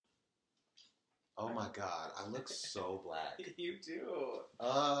Oh my god, I look so black. You do.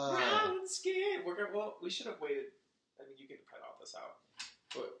 Brown skin. We should have waited. I mean, you can cut all this out,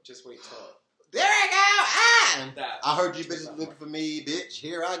 but just wait till. There I go. I heard you bitches looking for me, bitch.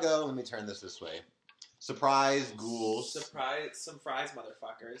 Here I go. Let me turn this way. Surprise, ghouls. Surprise, some fries,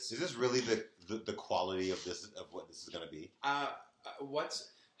 motherfuckers. Is this really the quality of what this is gonna be? How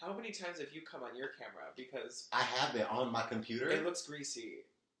many times have you come on your camera? Because I have it on my computer. It looks greasy.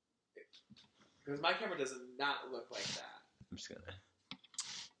 Because my camera does not look like that. I'm just gonna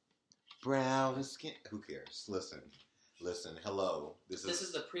brown skin. Who cares? Listen. Hello. This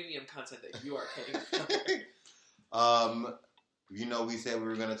is the premium content that you are paying for. We said we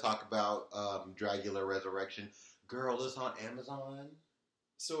were gonna talk about Dragula Resurrection. Girl, it's on Amazon.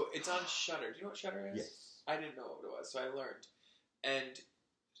 So it's on Shudder. Do you know what Shudder is? Yes. I didn't know what it was, so I learned. And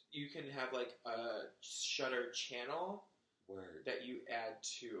you can have like a Shudder channel. Word. That you add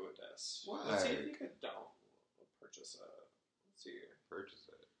to this. Word. Let's see if you could purchase it. Let's see. Purchase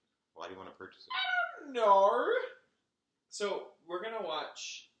it. Why do you want to purchase it? I don't know. So we're gonna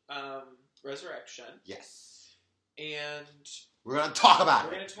watch Resurrection. Yes. And we're gonna talk about it.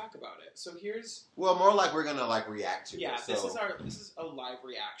 We're gonna talk about it. So here's more like we're gonna react to it. Yeah, this is a live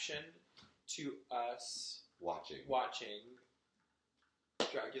reaction to us watching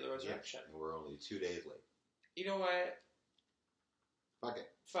Dragula Resurrection. And we're only 2 days late. You know what?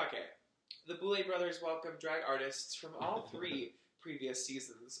 Fuck it. The Boulet Brothers welcome drag artists from all 3 previous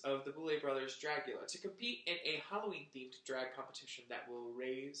seasons of the Boulet Brothers Dragula to compete in a Halloween-themed drag competition that will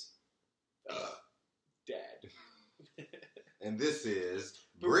raise the dead. And this is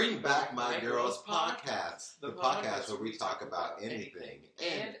Bring Back My Girls Podcast, the podcast where we talk about anything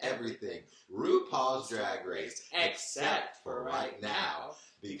and everything RuPaul's Drag Race, except for right now.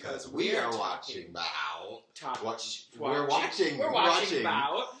 Because we are watching We're watching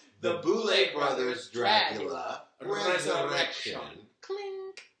about the Boulet Brothers Dragula Resurrection.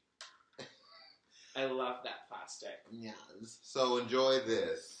 Clink. I love that plastic. Yes. So enjoy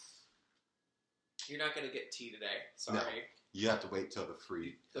this. You're not going to get tea today. Sorry. No, you have to wait till the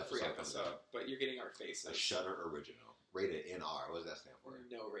free episode. But you're getting our faces. A Shudder original. Rated NR. What does that stand for?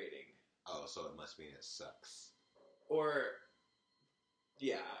 No rating. Oh, so it must mean it sucks. Or...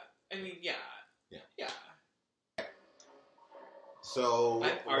 yeah. I mean, yeah. So,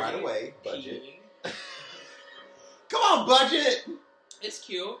 right away, budget. Come on, budget! It's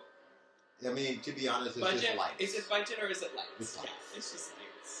cute. I mean, to be honest, it's budget, just lights. Is it budget or is it lights? It's lights. Yeah, it's just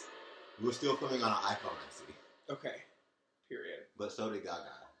lights. We're still filming on an iPhone, I see. Okay. Period. But so did Gaga.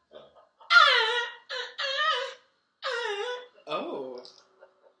 Oh.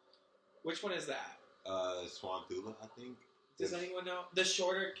 Which one is that? Swan Thula, I think. Does anyone know? The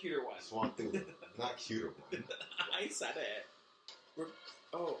shorter, cuter one. Swan Thula. Not cuter one. I said it.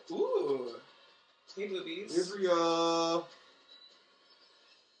 Ooh. Hey, boobies. Here we go.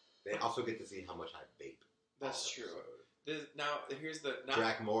 They also get to see how much I vape. That's true. Now, here's the...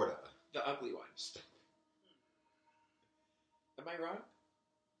 Drac Morta. The ugly one. Am I wrong?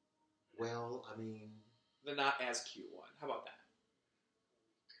 Well, I mean... The not as cute one. How about that?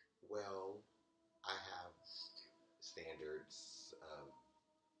 Well, I have standards of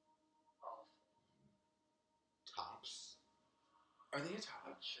tops. Are they a top?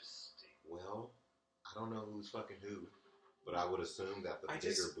 Well, I don't know who's fucking who, but I would assume that the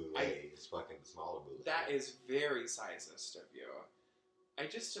bigger boulet is fucking the smaller boulet. That is very sizist of you. I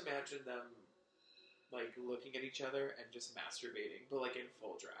just imagine them, like, looking at each other and just masturbating, but, like, in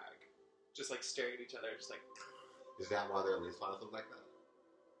full drag. Just, like, staring at each other, just like... Is that why their lace lines look like that?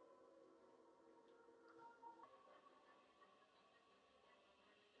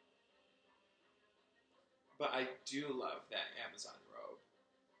 But I do love that Amazon robe.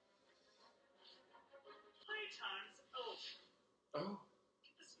 Oh.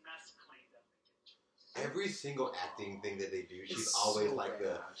 Get this mess cleaned up. Every single acting thing that they do, she's always so like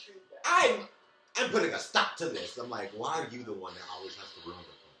bad. I'm putting a stop to this. I'm like, why are you the one that always has to ruin the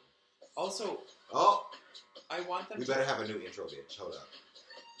fun? Also, I want them we better have a new intro, bitch. Hold up.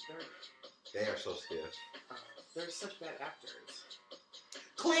 They are so stiff. They're such bad actors.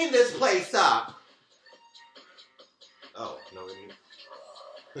 Clean this place up! Oh, no,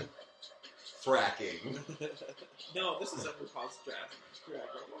 fracking. No, this is a RuPaul's Drag Race.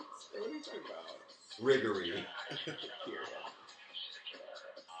 What are you talking about? Riggery.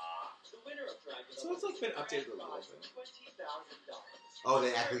 So it's like been updated a little bit. Oh,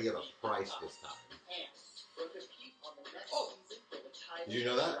 they actually give a price this time. Oh. Did you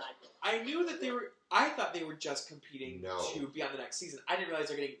know that? I knew that they were. I thought they were just competing to be on the next season. I didn't realize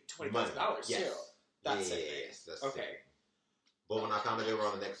they're getting $20,000 too. That's it. That's okay. Sick. But when I found out they were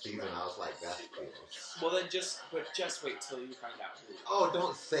on the next season, I was like, that's cool. Well, then just wait till you find out who. Oh,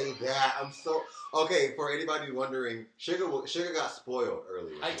 don't say that. I'm so... Okay, for anybody wondering, Sugar got spoiled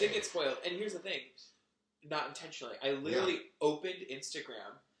earlier. I did get spoiled. And here's the thing. Not intentionally. I literally opened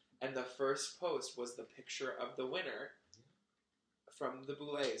Instagram, and the first post was the picture of the winner from the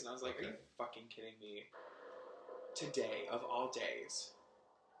Boulets. And I was like, are you fucking kidding me? Today, of all days.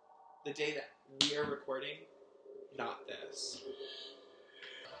 The day that we are recording, not this.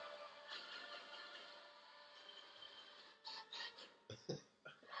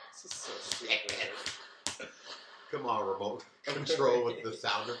 This is so stupid. Come on, remote control with the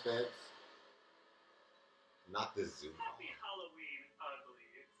sound effects. Not this Zoom. Happy Halloween,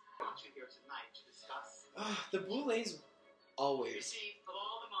 Uglies. I want you here tonight to discuss. The Boulets You always see, of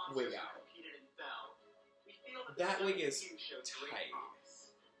all the monsters wig who out. competed and fell, we feel that That the wig seven is of you showed tight. great promise.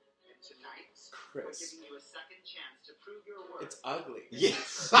 And tonight, we're crisp. giving you a second chance to prove your worth. It's ugly.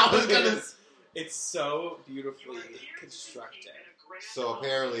 Yes, I was gonna. It's so You beautifully are here to constructed. compete in a grand So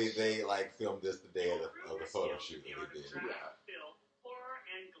apparently competition. they like filmed this the day of the photo shoot that You'll they did. prove your Yeah. skills beyond horror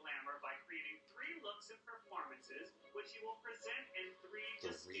and glamour by creating 3 looks and performances, which you will present in 3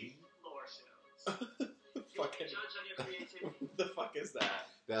 distinct floor shows. You'll be Fucking. judged on your creativity. What the fuck is that?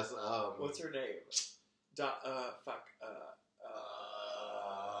 That's What's her name? Fuck.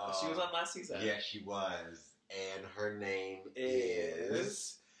 She was on last season. Yeah, she was, and her name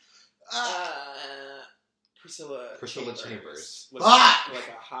Is Priscilla Chambers. Looks Ah! like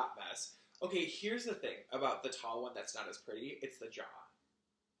a hot mess. Okay, here's the thing about the tall one that's not as pretty. It's the jaw.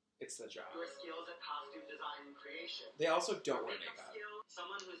 It's the jaw. Your skills at costume design and creation. They also don't wear Makeup makeup. skill,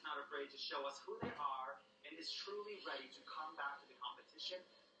 someone who's not afraid to show us who they are and is truly ready to come back to the competition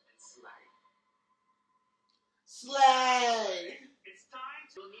and slay. Slay. It's time.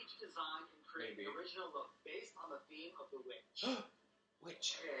 You'll need to design and create Maybe. an original look based on the theme of the witch.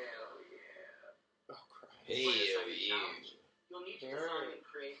 Witch. Hell yeah. Oh, Christ. For the second challenge, you'll need to Very design and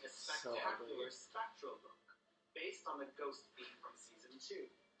create a so spectacular ugly. spectral look based on the ghost theme from season 2.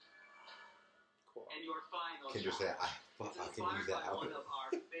 Cool. And your final Kendra said, challenge. I It's can use inspired that by one outfit. of our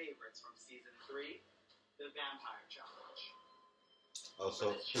favorites from season 3, the Vampire Challenge. Oh,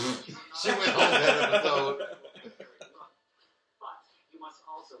 so For this challenge, you will not she went on that episode. But you must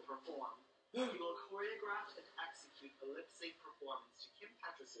also perform. You will choreograph and execute a lip sync performance to Kim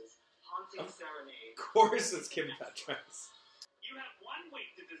Petras' haunting serenade. Of course, it's Kim Petras. You have 1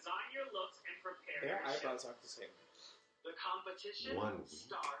 week to design your looks and prepare Their your eyebrows show. aren't the same. The competition 1 week?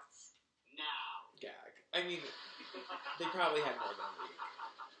 starts now. Gag. I mean, they probably had more than a week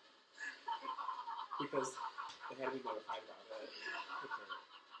because they had to be notified about it.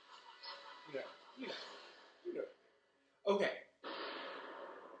 You know. Okay.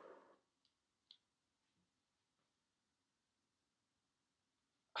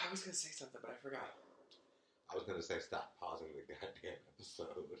 I was gonna say something, but I forgot. I was gonna say stop pausing the goddamn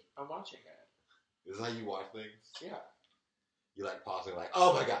episode. I'm watching it. Is this how you watch things? Yeah. You like pausing, like,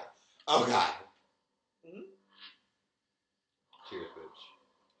 oh my god, oh god. Mhm. Cheers, bitch.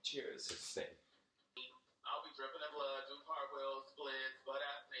 Cheers. It's the same. I'll be dripping in blood, doing cartwheels, splits, butt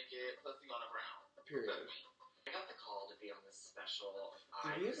ass naked, pussy on the ground. Period. That's me. I got the call to be on this special.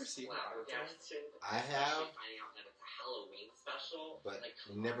 Did we ever see her flabbergasted, I have. especially finding out that it's a Halloween special. But like,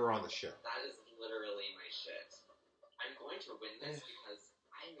 never on the show. That is literally my shit. I'm going to win this Eh. because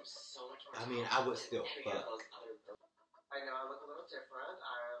I am so much more. I mean, I would talented still than any of fuck. those other girls. I know I look a little different.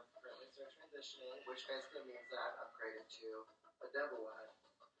 I'm currently still transitioning, which basically means that I've upgraded to a devil head.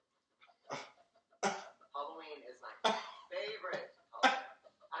 Halloween is my favorite holiday.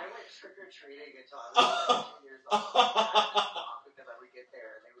 I went trick or treating until I was 17 years old. Because I would get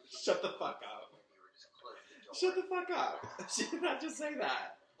there and they would Shut the fuck up. And you would just close the door. Shut the fuck up. She did not just say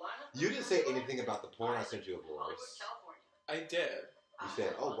that. You didn't say anything about the porn I sent you of Hollywood, Loris. California. I did. You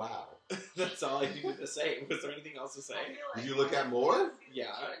said, oh wow. That's all I needed to say. Was there anything else to say? Did you look at more?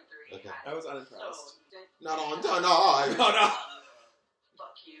 Yeah. Okay. I was unimpressed. Not on time. No, no.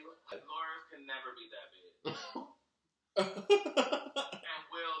 Fuck you. Lawrence can never be that big. Oh, And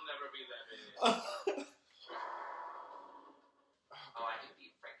will never be that big. Oh, I can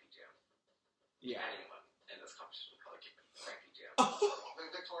beat Frankie Jam. yeah. Anyone in this competition would probably beat Frankie Jam.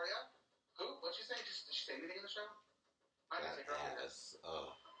 Victoria? Who? What'd you say? Did she say anything in the show? I didn't That take her on this.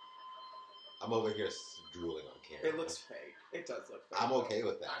 ass. I'm over here drooling on camera. It looks fake. It does look fake. I'm okay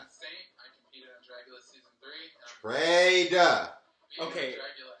with I'm that. Saint. I competed on Dragula season 3. Trade. Beating Okay.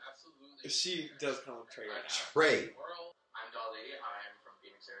 Dragula, absolutely. She does kind of trade right now. Trade. World. I'm Doll Lady. I'm from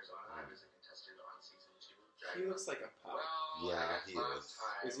Phoenix, Arizona. I was a contestant on season 2 of He Dragula. looks like a pup. Well, Yeah, I guess he last is.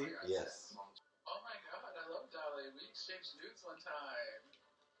 time Is he? I got Yes. sent home oh my god, I love Dolly. Dolly. We exchanged nudes one time.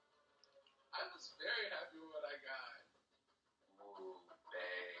 I was very happy with what I got. Ooh,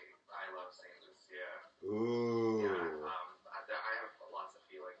 babe. I love St. Lucia. Ooh. Yeah, I have lots of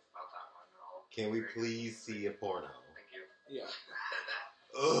feelings about that one. Can we please see a porno? Thank you. Yeah.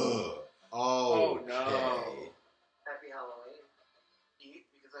 Ugh. Oh, Okay. no. Happy Halloween.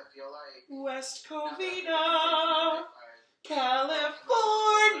 Because I feel like West now that Covina, I-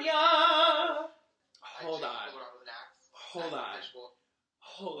 California. I Hold chased on. people around with an axe. Hold I on. had fishbowl.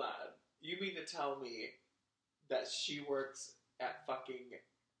 Hold on. You mean to tell me that she works at fucking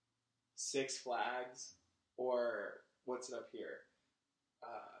Six Flags or what's it up here?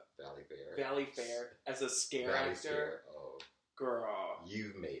 Valley Fair. Valley Fair as a scare Valley actor? Fair. Oh, Girl.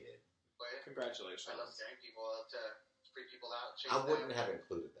 you've made it. But Congratulations. I love scaring people. I love to freak people out. Chase I wouldn't them, have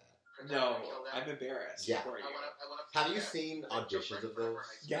included that. pretend No, to kill them. I'm embarrassed Yeah. for you. I went up to Have the you guy, seen I jumped auditions right of in front those? her, and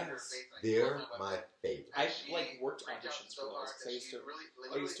I spit in her Yes. face, and I They're killed my favorite. I've She like worked freaked out auditions so for those hard because that I used she to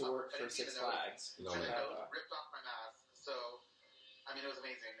literally work I for didn't see Six the nose. Flags. No, Took man. the nose, ripped off my mask. So, I mean, it was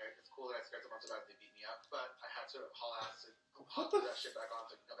amazing. It's cool that I scared someone so bad they beat me up, but I had to haul ass and What put the that shit back on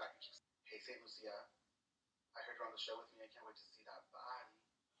to go back and keep. Hey, St. Lucia, I heard you're on the show with me. I can't wait to see that body.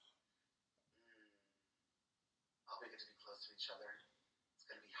 I'll be good to be close to each other. It's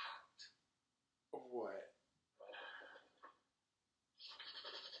gonna be hot. What?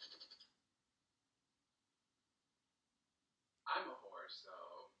 I'm a whore, so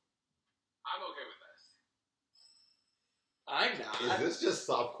I'm okay with this. I'm not. Is this just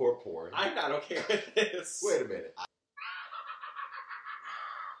softcore porn? I'm not okay with this. Wait a minute.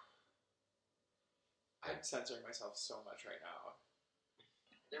 I'm censoring myself so much right now.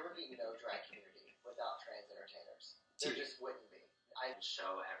 There would be no drag community without trans entertainers. There just wouldn't be. I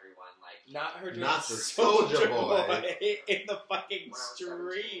show everyone like Not her doing Not the Soulja Soulja Boy. in the fucking when I was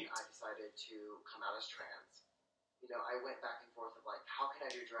street. 17, I decided to come out as trans. You know, I went back and forth of like, how can I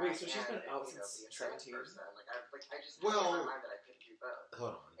do drag? Wait, so she's been and, out you know, since be a trans 17? person? I just Well- had in my mind that I couldn't do both.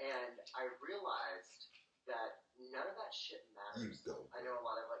 Hold on. And I realized that none of that shit You matters. go. I know a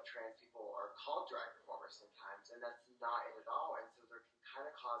lot of like trans people are called drag performers sometimes, and that's not it at all. And so there can kind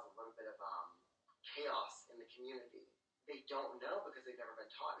of cause a little bit of chaos in the community. They don't know because they've never been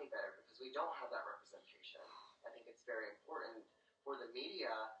taught any better because we don't have that representation. I think it's very important for the media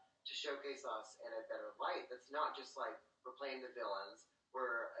to showcase us in a better light. That's not just like we're playing the villains.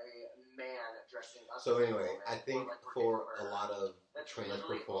 We're a man dressing up. So as a anyway, woman, I think or, like, we're for getting a lot of that's trans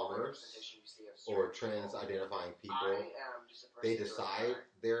literally all the performers representation you see of or straight trans people. identifying people, I am just a person they doing decide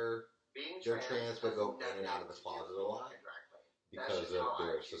drag. they're Being trans but has go in and nothing out of the to do closet a with lot being a drag queen. That's because just of how I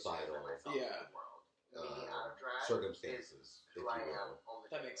their choose to societal present myself Yeah. in the world. Being out of drag circumstances, if who you I am will. on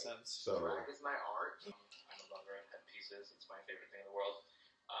the That daily. makes sense. So Drag is my art. I'm a lover of headpieces. It's my favorite thing in the world.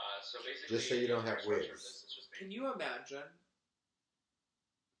 So basically, Just so you don't have the structure of wigs. this is just Can you imagine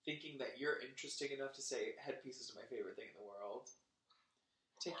thinking that you're interesting enough to say headpieces are my favorite thing in the world?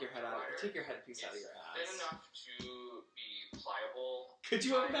 Take your headpiece out of your Thin ass. enough to be pliable. Could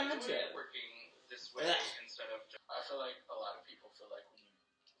you I enjoy imagine? working this way Ugh. instead of. I feel like a lot of people feel like when you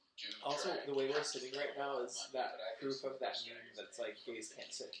do. Also, drag, the way you we're have to sitting spend right a now lot is money, that but I proof think of that most meme drags that's they like do gays can't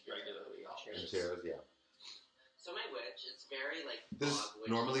sit regularly in And chairs. chairs, yeah. So my witch is very like This is dog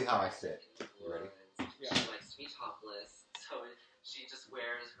witch normally how I sit. in the You ready? woods. Yeah. She likes to be topless, so she just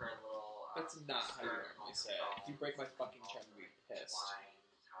wears her little. That's not how you skirt normally on say her it. If you break my fucking chair, I'm gonna be pissed. twine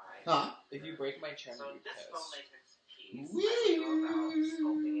tie. Huh? If you break my chair, I'm So gonna be this pissed. foam latex piece, Wee! I would go about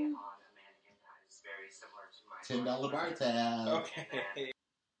sculpting it on a mannequin that is very similar to my $10 bar tab. Okay.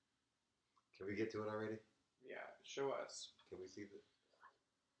 Can we get to it already? Yeah, show us. Can we see the?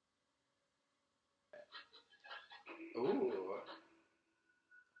 Ooh.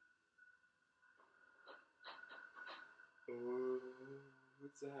 Ooh.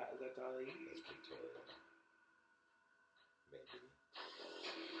 What's that? Is that Dolly? That's Victoria. Maybe.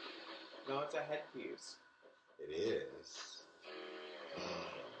 No, it's a headpiece. It is.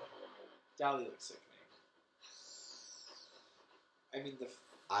 Dolly looks sickening. I mean,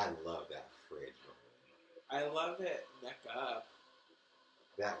 I love that fringe on it. I love it neck up.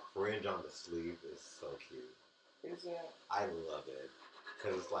 That fringe on the sleeve is so cute. Is it? I love it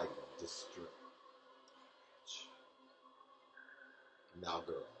because it's like distress. Now,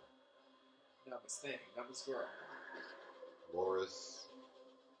 girl, Namaste. Namaste girl. Loris,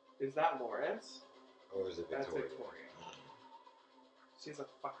 Is that Morris? or is it That's Victoria? Victoria. She's a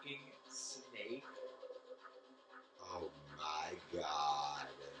fucking snake. Oh my god.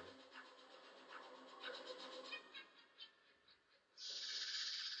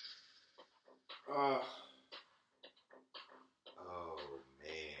 Ugh. Oh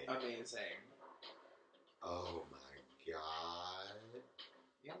man. Amazing. Oh my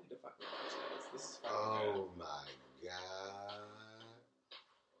is fucking Oh my god.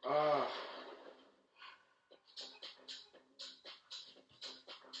 good.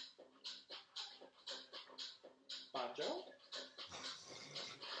 Banjo?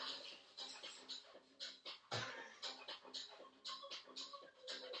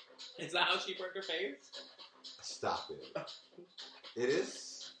 Is that how she broke her face? Stop it. It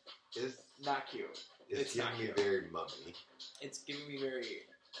is. It's Not cute. It's It's not giving me cute. very mummy. It's giving me very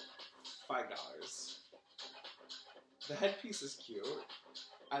 $5. The headpiece is cute.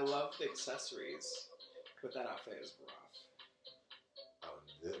 I love the accessories, but that outfit is rough.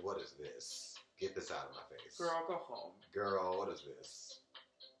 Oh, what is this? Get this out of my face. Girl, go home. Girl, what is this?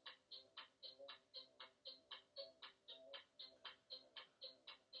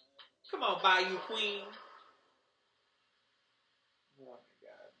 Come on, Bayou Queen. Oh my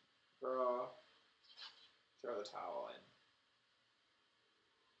god. Girl, throw the towel in.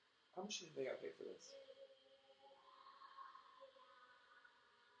 How much did they got paid for this?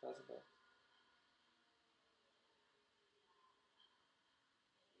 $1,000.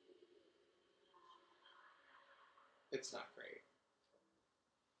 It's not great.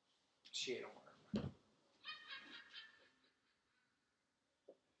 She ate a worm.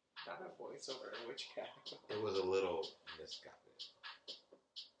 Not a voiceover, which cat? It was a little misguided.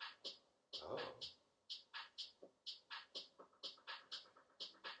 Oh.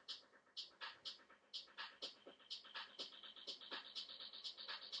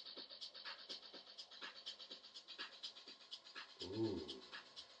 Ooh.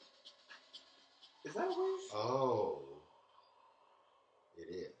 Is that a word? Oh.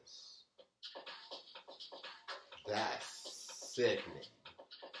 It is. That's sickening.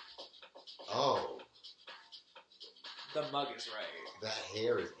 Oh. The mug is right. That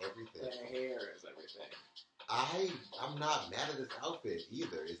hair is everything. The hair is everything. I'm not mad at this outfit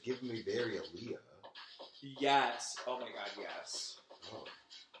either. It's giving me very Aaliyah. Yes. Oh my god, yes. Oh.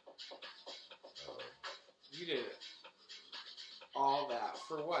 Oh. You did all that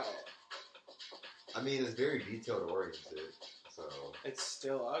for what? I mean, it's very detailed oriented, so It's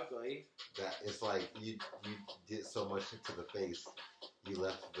still ugly. that it's like you did so much to the face, you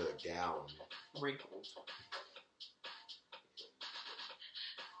left the gown. Wrinkled.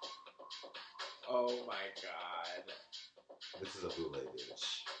 Oh my god. This is a bootleg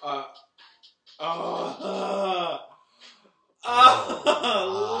bitch. What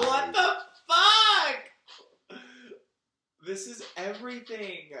my. the fuck? This is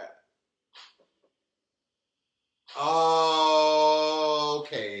everything.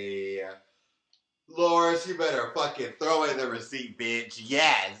 Okay. Loris, you better fucking throw in the receipt, bitch.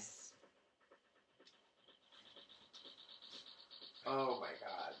 Yes. Oh my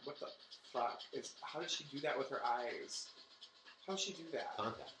god. What the fuck? How did she do that with her eyes? How did she do that?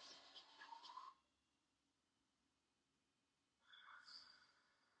 Contacts.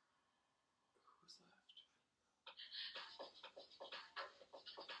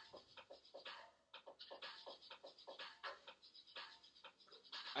 Who's left?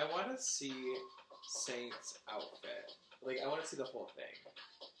 I want to see Saint's outfit. Like, I want to see the whole thing.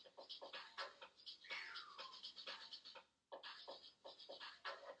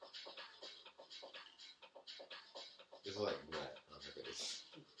 It's like nut on her face.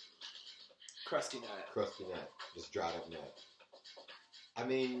 Crusty nut. Crusty nut. Just dried up nut. I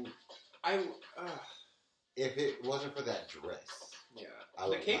mean, if it wasn't for that dress. Yeah. I The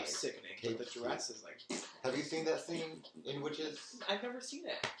would cape's like- sickening, cape's but the dress is like... Have you seen that scene in Witches? I've never seen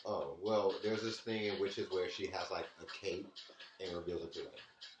it. Oh, well, there's this thing in Witches where she has like a cape and reveals it to them.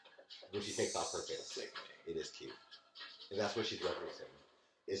 When she takes off her face. Sickening. It is cute. And that's what she's referencing.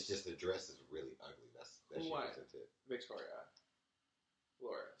 It's just the dress is really ugly. That she What? makes into it. Victoria.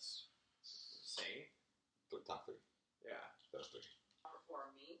 Loris. Saint? The top three. Yeah. Those three. For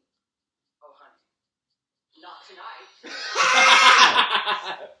me? Oh, honey. Not tonight.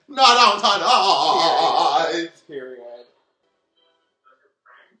 Not on tonight! Period.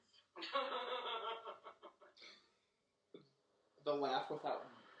 The laugh without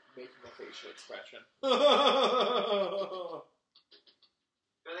making a facial expression. Do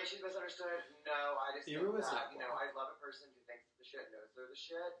I think she's misunderstood? No, I just Iru think is that, not I love a person who thinks the shit knows they're the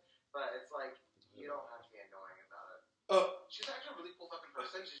shit, but it's like, you don't have to be annoying about it. She's actually a really cool fucking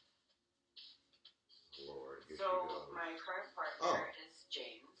person. Lord, here she So, goes. my current partner Oh. is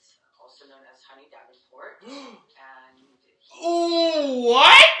James, also known as Honey Davenport, and he's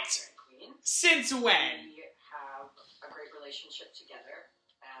What? drag queen. Since when? We have a great relationship together,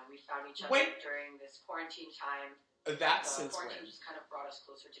 and we found each other When- during this quarantine time. That's The since quarantine when? just kind of brought us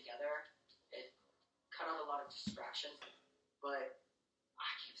closer together. It cut out a lot of distractions, but I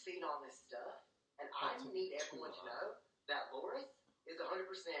keep seeing all this stuff, And I That took need too everyone to long. know that Loris is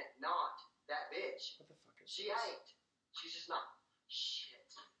 100% not that bitch. What the fuck is She this? ain't. She's just not.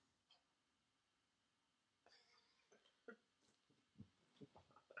 Shit.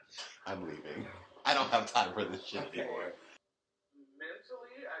 I'm leaving. I don't have time for this shit Okay. anymore.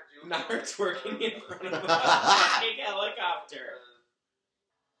 Mentally, I do. Now feel we're twerking like, in front of a fucking helicopter.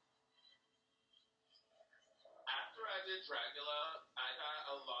 After I did Dragula, I got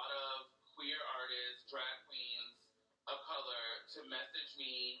a lot of queer artists, drag queens of color to message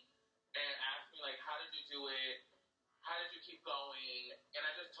me and ask me, like, how did you do it? How did you keep going? And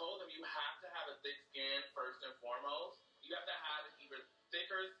I just told them, you have to have a thick skin first and foremost. You have to have an even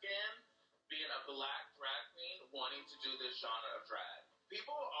thicker skin being a black drag queen wanting to do this genre of drag.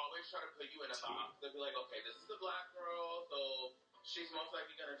 People always try to put you in a box. They'll be like, okay, this is a black girl, so she's most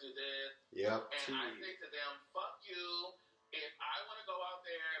likely going to do this. Yep. And I say to them, fuck you. If I want to go out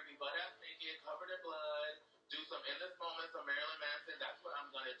there and be butt-ass naked, covered in blood, do some endless moments of Marilyn Manson, that's what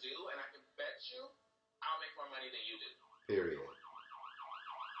I'm going to do. And I can bet you I'll make more money than you do. Period.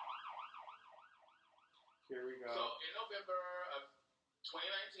 Here we go. So in November of 2019,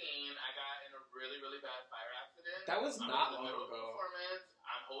 I got in a really, really bad fire accident. That was I'm not in the long middle of ago. performance.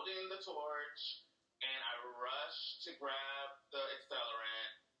 I'm holding the torch, and I rush to grab the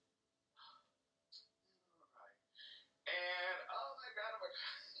accelerant. And oh my god,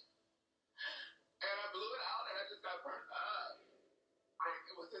 and I blew it out, and I just got burned up. Like,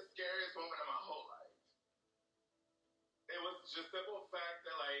 it was the scariest moment of my whole life. It was just simple fact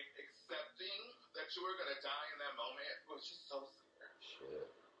that, like, accepting that you were gonna die in that moment was just so scary.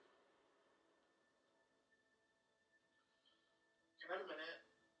 Shit. Can I have a minute?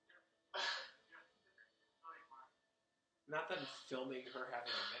 Not them filming her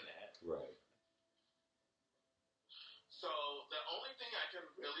having a minute. Right. So the only thing I could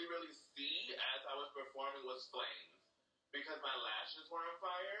really, really see as I was performing was flames. Because my lashes were on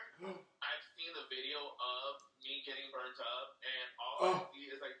fire. I've seen the video of me getting burnt up, and all I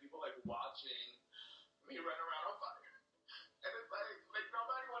see is like people like watching me run around on fire. And it's like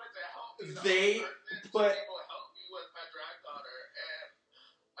nobody wanted to help me. They put- people helped me was my drag daughter and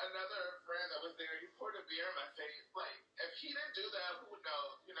another friend that was there. He poured a beer in my face. Like, if he didn't do that, who would know?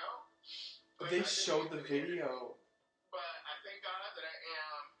 You know? Like, They I didn't showed the even hear it. video. But I thank God that I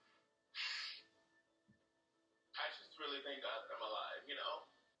am. I just really thank God that I'm alive, you know?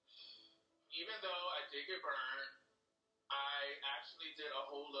 Even though I did get burned, I actually did a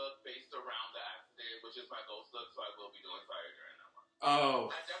whole look based around the accident, which is my ghost look, so I will be doing fire during that one. Oh,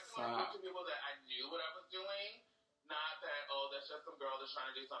 I definitely want to prove to people that I knew what I was doing, not that, oh, that's just some girl that's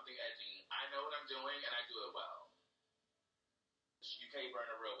trying to do something edgy. I know what I'm doing, and I do it well. You can't burn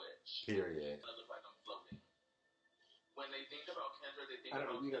a real witch. Period. I look like I'm floating. When they think about Kendra, they think I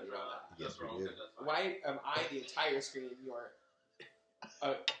don't about know, we don't Kendra. know that. the Yes, we girl do. that does fire. Why am I the entire screen? You're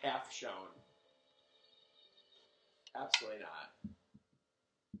half shown. Absolutely not.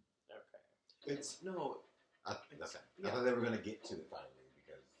 Okay. It's no. Okay. Yeah. I thought they were going to get to it finally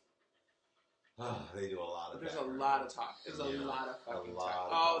because they do a lot of There's a background lot of work. talk. There's a Yeah. lot of fucking A lot talk.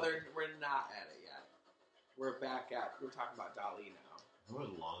 of Oh, talk. we're not at it yet. We're back at. We're talking about Dali now. How much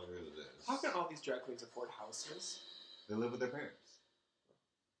longer is this? How can all these drag queens afford houses? They live with their parents.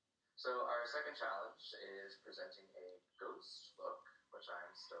 So our second challenge is presenting a ghost look, which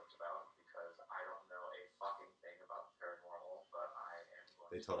I'm stoked about because I don't know a fucking thing about paranormal, but I am going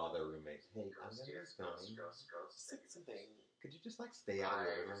They to told all their roommates, "Hey, I'm ghost going to is be filming. ghost. Six thing. Could you just like stay out of the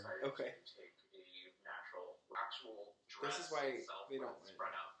I living room?" decided Okay. to take a actual dress. This is why itself they where don't it's win.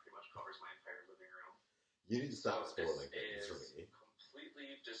 spread out, pretty much covers my entire living room. You need to stop So spoiling this things for is me.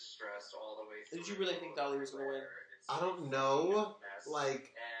 completely distressed all the way through. Did you really think Dolly was gonna win? where it's I don't know. a mess.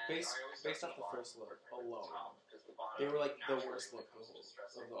 Like, And Based- I always based start off from the bottom, first look work my way to the alone, top, 'cause the bottom they were like the naturally worst when look it comes to of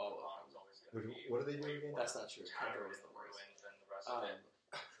distressing, all of the them. bottom's always gonna be what are they doing again? That's not true. Kendra tattered was the and worst. ruined than the rest of it.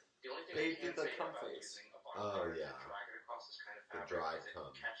 The only thing they I can did the say cum about face. using a Oh, bonfire yeah. to drag it across this kind of The fabric dry is it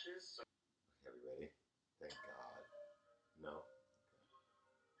cum. catches. So Are we ready? Thank God. No.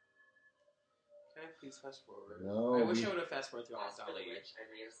 Can I please fast forward? No. I wish I would have fast forward through all of Speaking of Dolly. which, I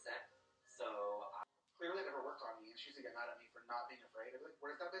made a set. So clearly never worked on me, and she's gonna get mad at me for not being afraid. I'm like,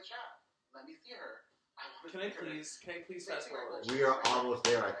 "Where's that bitch at? Let me see her." Can I please fast forward? We are almost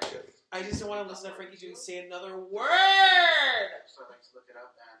there, actually. I just don't want to listen to Frankie June say another word. So I like to look it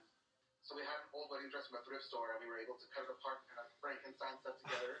up, and so we had an old wedding dress from a thrift store, and we were able to cut it apart and kind of Frankenstein stuff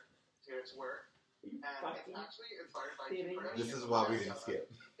together to get it to work. And it's actually inspired by Kim Kardashian. This is why we didn't skip.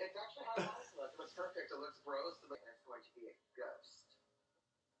 It's actually how it has to look. It looks perfect. It looks gross. And it's going to be a ghost.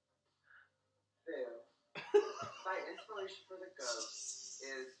 Boo. My inspiration for the ghost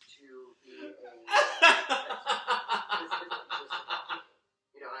is to be a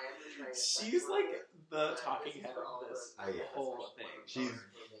She's like the talking head of this Yes. whole thing. She's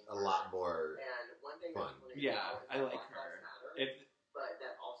a lot more fun. Yeah, I like her. But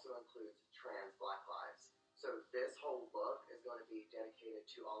that also includes trans Black lives. So this whole book is going to be dedicated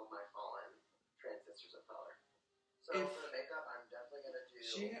to all of my fallen trans sisters of color. So for the makeup, I'm definitely going to do...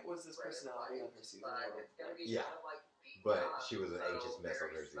 She was this personality on her season. But it's going to be Yeah. kind of like But she was an anxious mess on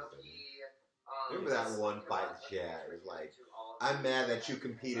her season. Remember that one fight she had? It was like, I'm mad that you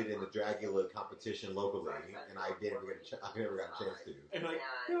competed in the Dragula competition locally, and I never got a chance to. And like,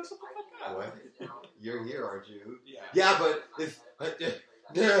 yo, shut the fuck up. What? You're here, aren't you? Yeah. Yeah, but it's... I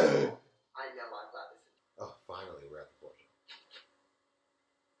know, I'm glad this is... Oh, finally, we're at the portion.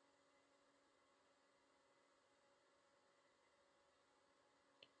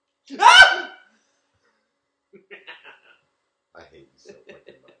 I hate you so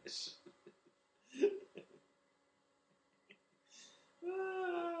fucking much.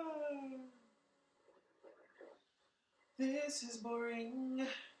 This is boring.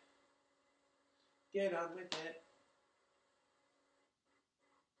 Get on with it.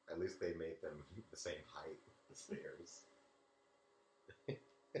 At least they made them the same height, the stairs. This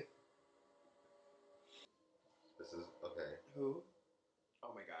is, okay. Who?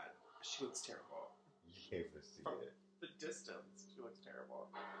 Oh my god. She looks terrible. You came to see From it. the distance, she looks terrible.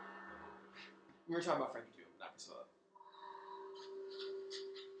 We were talking about Frankie Doom, not Priscilla.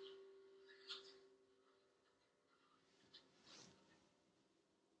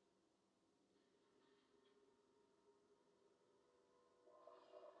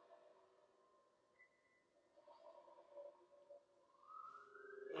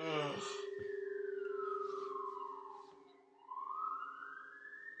 Ugh.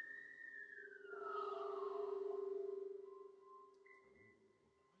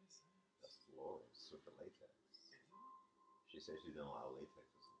 That's Dolores with the latex. She said she didn't allow latex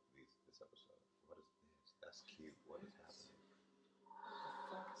this episode. What is this? That's cute. What is happening? What the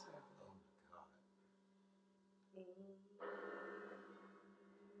fuck is happening? Oh my god.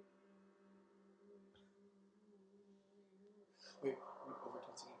 Wait,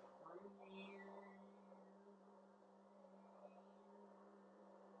 overtones again.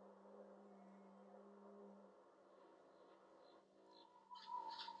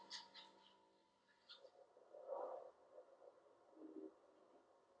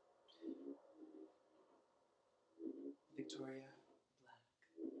 Victoria Black.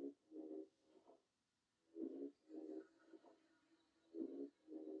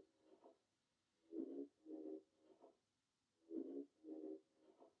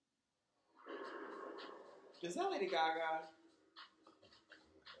 Is that Lady Gaga?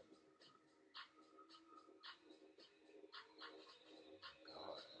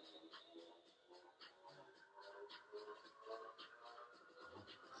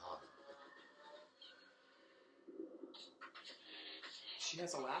 She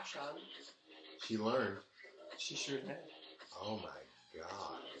has a lash on. She learned. She sure did. Oh my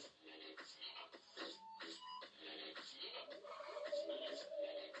god.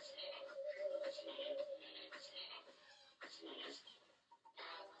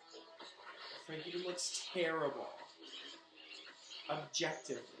 Frankie Doom looks terrible.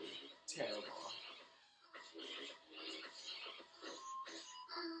 Objectively terrible.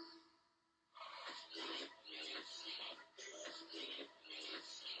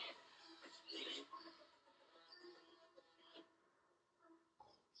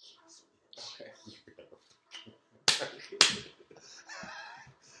 Okay.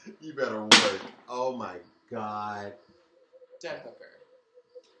 You better work. Oh my god. Dead hooker.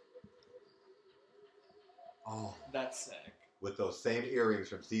 Oh. That's sick. With those same earrings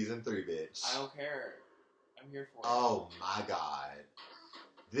from season 3, bitch. I don't care. I'm here for it. Oh my god.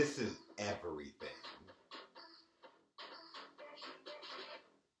 This is everything.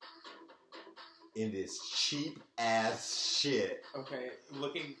 In this cheap ass shit. Okay,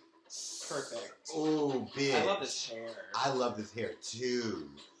 looking perfect. Oh, bitch. I love this hair. I love this hair too.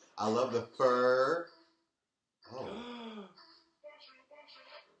 I love the fur. Oh.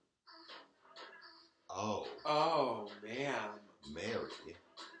 Oh. Oh, man. Mary.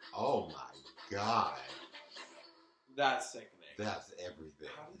 Oh my god. That's sickening. That's everything.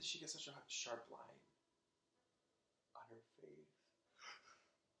 How did she get such a sharp line on her face?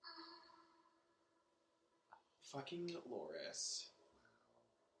 Fucking Loris.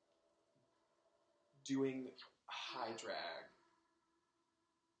 Doing high drag.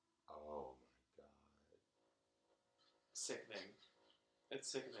 Oh my god. Sickening. It's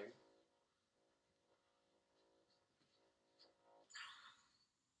sickening.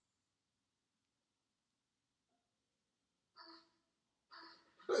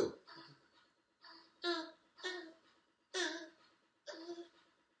 Woo.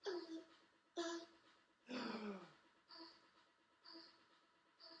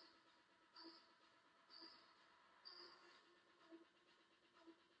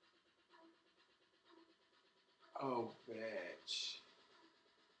 Oh, bitch.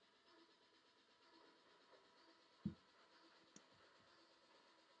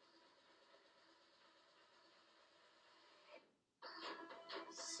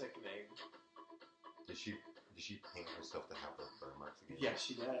 Sickening. Did she paint herself to have those burn marks again? Yeah,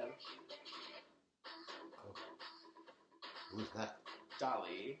 she did. Oh. Who's that?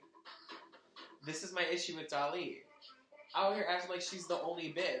 Dali. This is my issue with Dali. Out here acting like she's the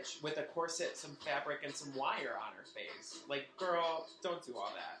only bitch with a corset, some fabric, and some wire on her face. Like, girl, don't do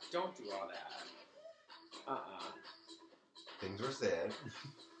all that. Don't do all that. Things were said.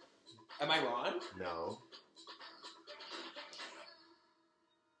 Am I wrong? No.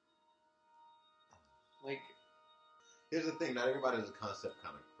 Like, Here's the thing, not everybody is a concept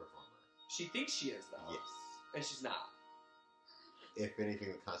comic performer. she thinks she is, though. Yes. And she's not. If anything,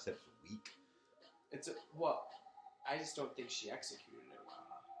 the concept's weak. Well, I just don't think she executed it well.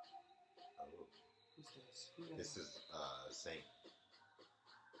 Oh. Who's this? Who knows? This is Saint.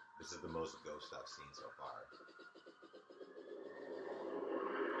 This is the most ghost I've seen so far.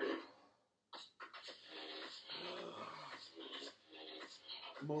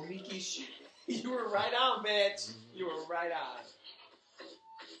 Moniki, you were right on, bitch. You were right on.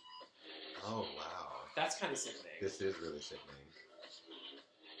 Oh, wow. That's kind of sickening. This is really sickening.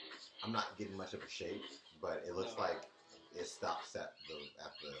 I'm not getting much of a shape, but it looks like it stops at the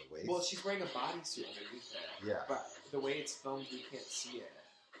waist. Well, she's wearing a bodysuit underneath it. Yeah. But the way it's filmed, we can't see it.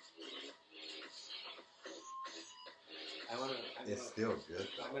 It's still good,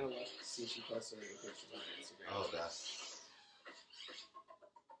 though. I'm gonna look see if she posted any pictures on Instagram. Oh, that's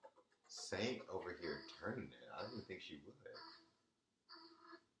Saint over here turning it. I didn't think she would.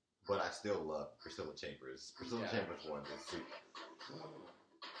 But I still love Priscilla Chambers. Priscilla Chambers won this suit.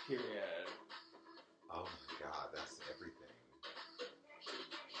 Period. Oh my god, that's everything.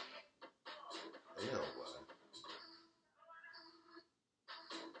 Ew.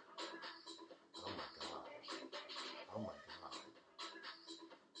 Oh my god. Oh my god.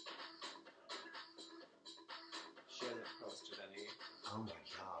 She hasn't posted any Oh my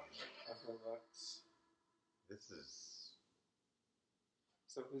god. of her looks. This is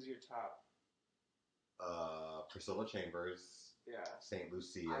So who's your top? Priscilla Chambers, Yeah. St. I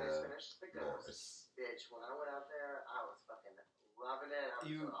just Lucia finished the ghost. Morris. Bitch, when I went out there, I was fucking loving it. I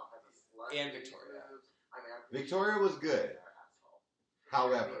was You- going off as a slut. and Victoria. I mean, I'm pretty Victoria sure was good. they're an asshole.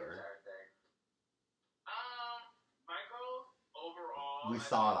 However, My girl overall. We I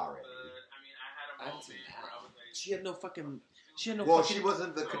saw it think, already. I mean, I had a I haven't seen moment that. where I was like, She had no fucking. She had no well, fucking. she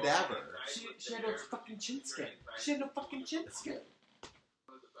wasn't the cadaver. She had no fucking chin skin. She had no fucking chin skin.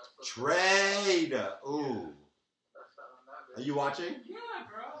 Trade. Ooh. Are you watching? Yeah,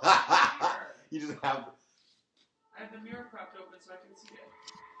 bro. You just have. I have the mirror propped open so I can see it.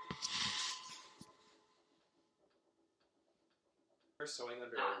 We're sewing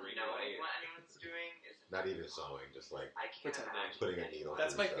under a Not ring knowing light. what anyone's doing is Not even sewing, just like I can't Pretending. imagine putting a anyone needle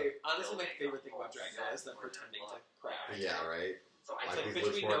That's my Stuff. favorite. Honestly, my favorite thing about Dragula is them pretending to craft. yeah, right. So I Like like, these bitch,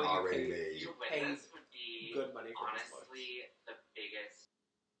 looks we weren't know you already pay- made. to pay win this would be good money for this look. honestly the biggest.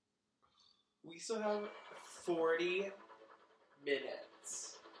 We still have 40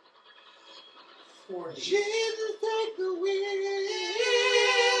 minutes. 40. Jesus, take the wheel.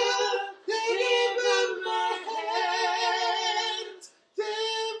 Take it from my hands.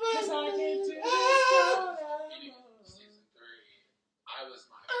 Cause I can't do this. Beginning of season 3, I was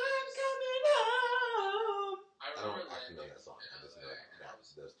my I'm coming home. I I don't remember actually know landing that song. I just know there, and I that was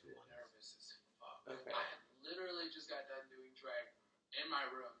those two lines. nervous as fuck. Okay. I had literally just got done doing drag in my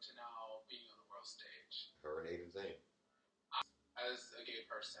room to now being on the world stage. Her and Aiden Zane. As a gay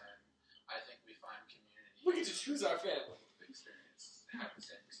person, I think we find community. We get to choose our family. Experience, have the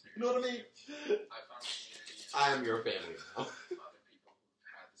same experience. You know what I mean? I found community. in I am your family now. Other people who've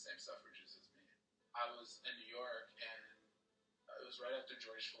had the same suffrages as me. I was in New York, and it was right after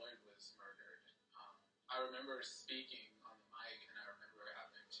George Floyd was murdered. I remember speaking on the mic, and I remember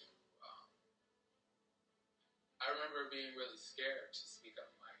having to. I remember being really scared to speak on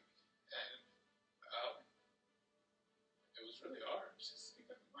the mic, and it was really hard to speak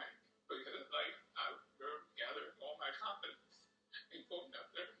on the mic because, like, I remember gathering all my confidence and going up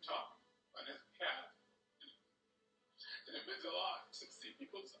there and talking on his behalf. And it meant a lot to see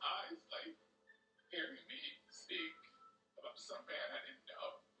people's eyes, like, hearing me speak about some man I didn't know.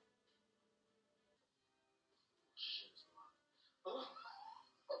 Shit.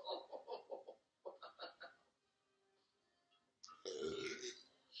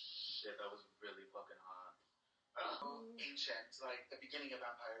 Shit, that was really fucking hot. Ancient, like the beginning of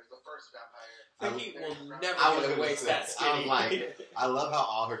vampires, the first vampire. Vicky will never I was get gonna away say, that I skinny. was like, I love how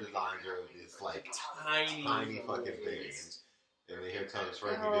all her designs are this like Tiny fucking things. And then here comes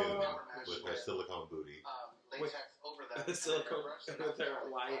Frankie Doom with her silicone booty. Latex over that. The silicone with her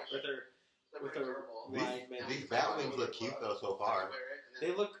line, with her line. These bat wings look cute though so far.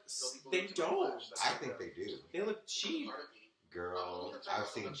 They look. They don't. I think they do. They look cheap. Girl, I've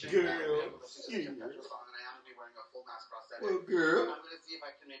seen cheap Girl. bat wings. And I am going to be wearing a full mask prosthetic. Well, girl. I'm going to see if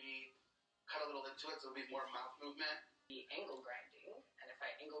I can maybe cut a little into it so it'll be more mouth movement. The angle grinding, and if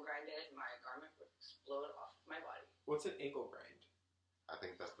I angle grind it, my garment would explode off my body. What's an ankle grind? I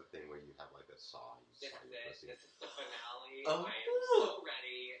think that's the thing where you have like a saw. You This saw is your it. pussy. This is the finale. Oh. I am so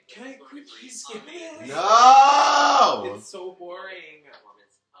ready. Can I quickly skip it? No! It's so boring.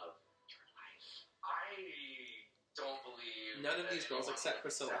 Performance of your life. I don't believe None of that these girls anyone except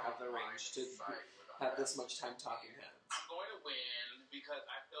would Priscilla have the sound range to excited about have that. this much time talking heads. I'm going to win because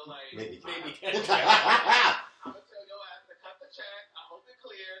I feel like Maybe. Maybe I'm gonna tell your ass to cut the check. I hope it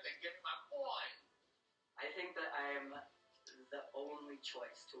clears and give me my coin. I think that I am the only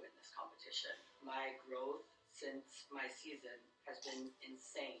choice to win this competition. My growth since my season has been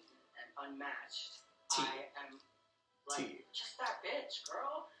insane and unmatched. T. I am like just that bitch,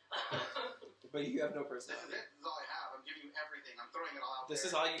 girl. But you have no This is personality. it. This is all I have. I'm giving you everything. I'm throwing it all out This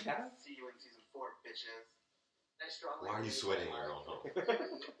there. is all you have? See you in season 4, bitches. I strongly Why are you believe sweating, that girl?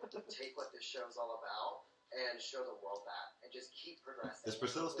 Take what this show's all about and show the world that, and just keep progressing. Does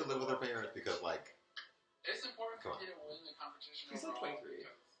Priscilla still live with her parents? Because like, It's important Come for on. me to win the competition She's like overall 23.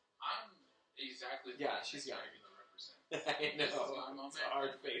 because I'm exactly the Yeah, one she's that young. Dragula represents. I This is my know. moment. It's a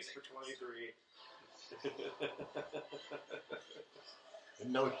hard face for 23.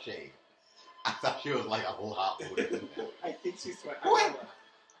 no shade. I thought she was like a lot older than that. I think she's 20. What?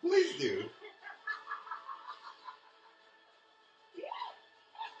 Please do.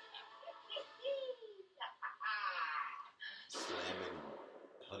 Slamming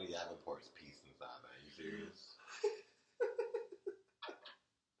Honey Davenport's piece inside there. Are you serious?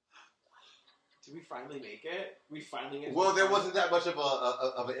 Did we finally make it? We finally get. Well, there wasn't that much of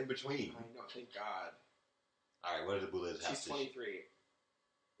an in between. I know. Thank God. All right, what did the Bullets have She's to? 23.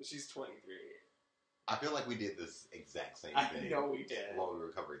 She's 23. I feel like we did this exact same I thing. know we did. While we were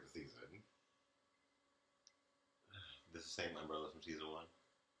covering the season. This is the same umbrella from season 1.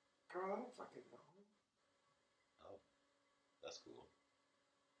 Girl, I don't fucking know. That's cool.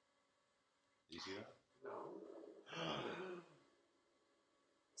 Did you see that? No.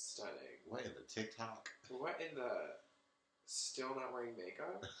 Stunning. What in the TikTok? What in the still not wearing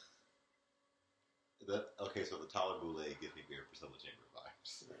makeup? Okay, so the taller boule gives me Beer Priscilla Chamber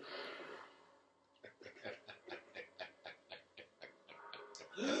vibes.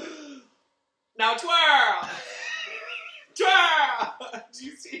 Now twirl! Twirl! Do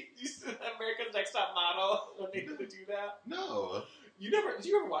you see America's Next Top Model when they do that? No. Did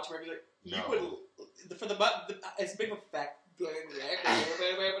you ever watch America's Next? No. You would, for the as big of a fact, Yep.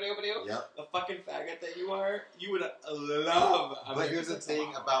 the fucking faggot that you are, you would love. But here's the Next thing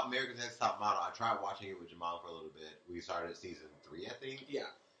Top Model. about America's Next Top Model. I tried watching it with Jamal for a little bit. We started season 3, I think. Yeah.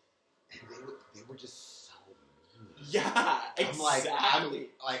 And they were just so mean. Yeah, exactly.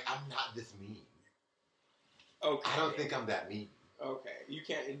 I'm not this mean. Okay. I don't think I'm that mean. Okay, you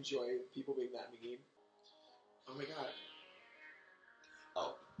can't enjoy people being that mean. Oh my god.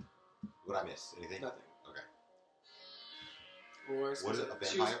 Oh. What'd I miss? Anything? Nothing. Okay. Wars, What is it, a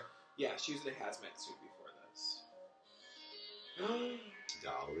she was- vampire? Yeah, she was in a hazmat suit before this.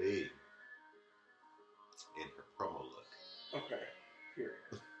 Dolly. In her promo look. Okay, period.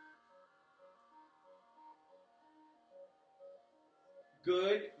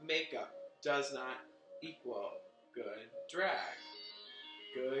 Good makeup does not equal good drag.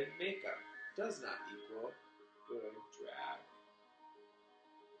 Good makeup does not equal good drag.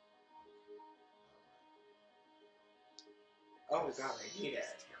 Oh god, I hate it.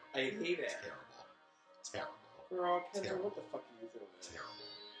 I hate it. Terrible. Terrible. Girl, Kendra, Terrible. what the fuck are you doing? Terrible.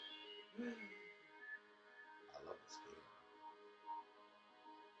 I love this game.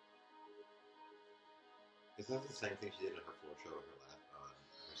 Is that the same thing she did in her floor show in her last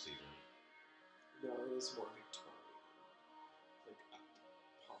her season? No, it was more Victorian. Like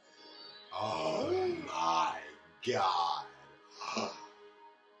pompadour. Oh my god.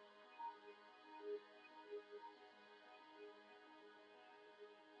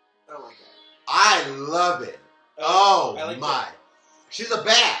 Oh my god. I love it. Oh I like my. that. She's a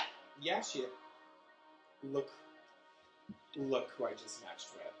bat. Yeah, she. Look who I just matched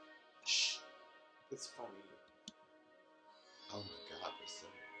with. Shh. It's funny. Oh my god,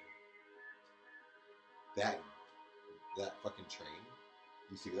 Priscilla. That fucking train.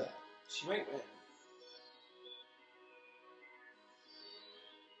 You see that? She might win.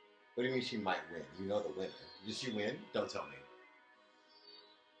 What do you mean she might win? You know the winner. Did she win? Don't tell me.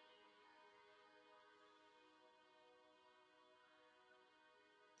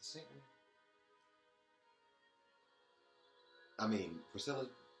 The same. I mean, Priscilla.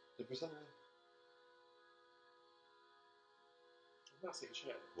 Did Priscilla win? I'm not saying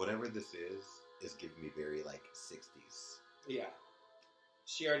shit. Whatever this is giving me very like 60s. Yeah.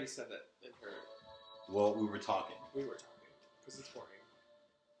 She already said that in her. Well, we were talking. We were talking because it's boring.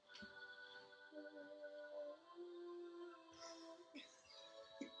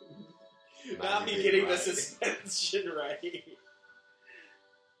 Not me getting the suspension right.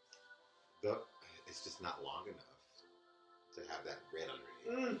 It's just not long enough to have that red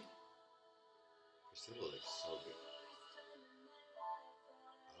underneath. Priscilla looks so good.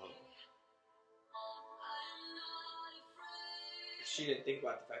 Oh. She didn't think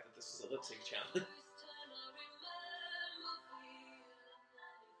about the fact that this was a lip sync challenge.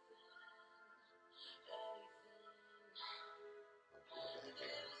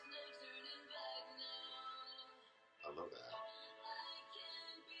 I love that.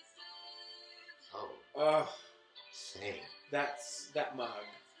 Oh. Ugh. Same. That's that mug.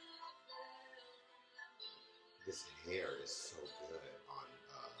 This hair is so good on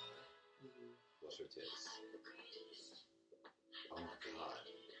what's her tits? Oh my god.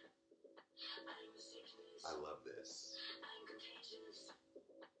 I love this.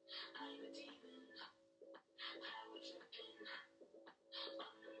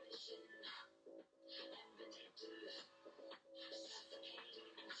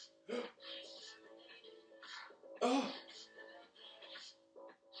 Oh.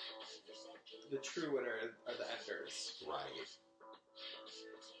 The true winner are the enders. Right.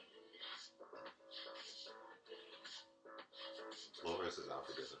 Loris's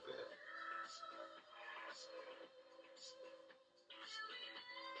outfit doesn't fit.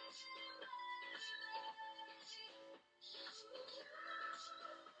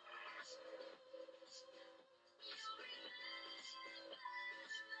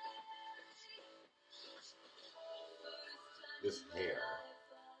 This hair.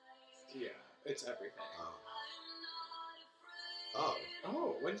 Yeah, it's everything. Oh.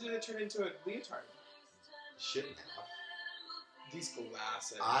 Oh, when did it turn into a leotard? Shouldn't have. These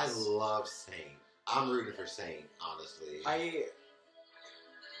glasses. I love Saint. I'm rooting for Saint, honestly. I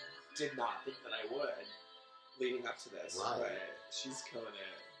did not think that I would leading up to this, Right. but she's killing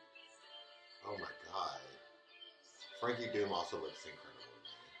it. Oh my god. Frankie Doom also looks incredible.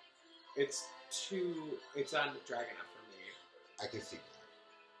 It's on Dragon Up for me. I can see that.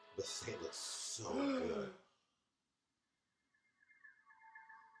 But Saint looks so good.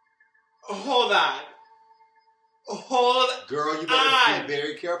 Hold on. Hold Girl, you better be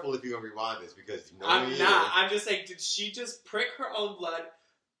very careful if you're going to rewind this because you know I'm not. I'm just saying, did she just prick her own blood,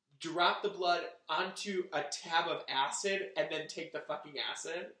 drop the blood onto a tab of acid, and then take the fucking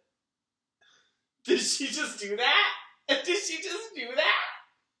acid? Did she just do that? Did she just do that?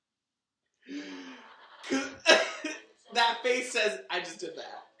 'Cause that face says, I just did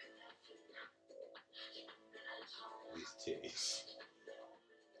that. These titties.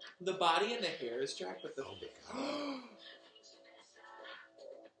 The body and the hair is drag, but the... Oh my god.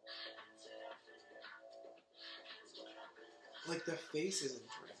 Like, the face isn't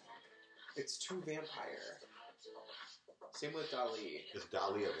drag. It's too vampire. Same with Dali. Is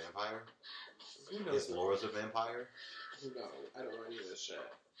Dolly a vampire? Who knows? Is Laura's a vampire? Who knows? I don't know any of this shit.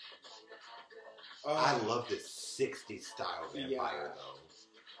 I love this 60s style vampire, though.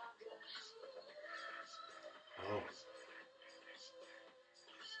 Oh.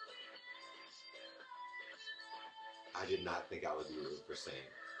 I did not think I would be rooting for Saint.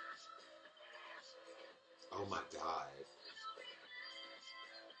 Oh my god.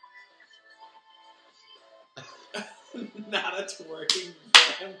 Not a twerking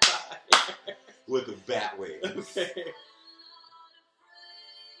vampire. With the bat wings. Okay.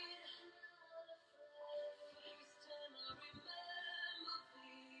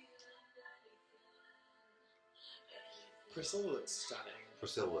 Priscilla looks stunning.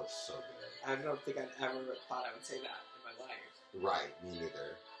 Priscilla looks so good. I don't think I've ever thought I would say that in my life. Right, me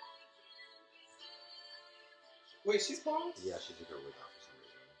neither. Wait, she's bald? Yeah, she took her wig off for some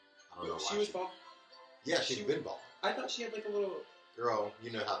reason. I don't know why. She was bald? Yeah, she's been bald. I thought she had like a little... Girl,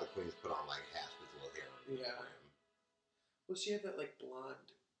 you know how the queens put on like hats with little hair. Yeah. Well, she had that like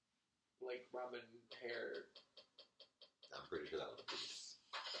blonde, like ramen hair. I'm pretty sure that was a piece.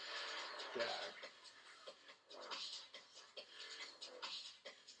 Yeah.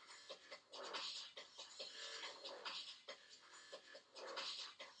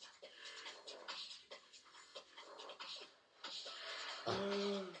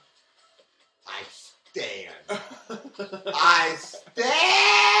 I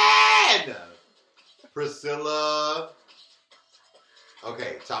stand! Priscilla.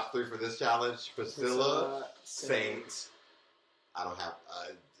 Okay, top 3 for this challenge. Priscilla, Saint. I don't have...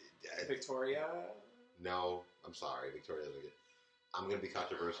 Victoria? No, I'm sorry. Victoria doesn't get... I'm going to be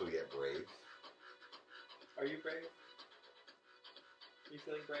controversial yet brave. Are you brave? Are you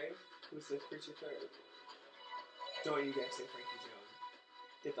feeling brave? Who's your third? Don't you guys say Frankie Jones.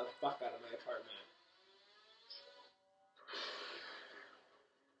 Get the fuck out of my apartment.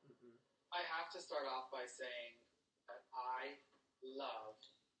 I have to start off by saying that I love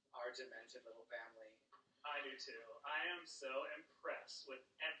our demented little family. I do too. I am so impressed with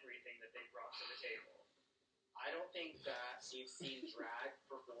everything that they brought to the table. I don't think that we've seen drag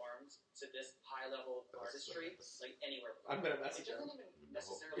performed to this high level of artistry like anywhere before. I'm gonna It message doesn't him. even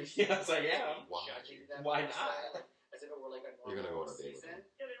necessarily Yes, I am. Why? judging them Why per not? se, as if it were like a You're gonna go normal on a date with season.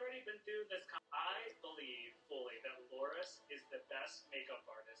 Yeah, they've already been through this. I believe fully that Loris is the best makeup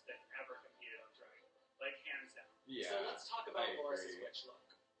artist that ever competed on drag. Like, hands down. Yeah. So let's talk about I Loris's agree. witch look.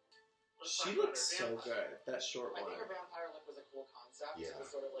 Let's She talk about looks her so vampire. good. That short I one. think her vampire look was a cool concept. Yeah. It was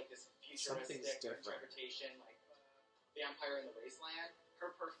sort of like this futuristic Something's different. interpretation, like Vampire in the Wasteland,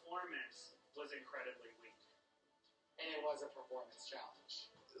 Her performance was incredibly weak. and it was a performance challenge.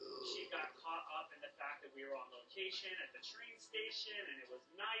 She got caught up in the fact that we were on location at the train station, and it was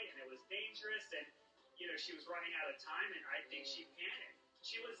night, and it was dangerous, and she was running out of time, and I think she panicked.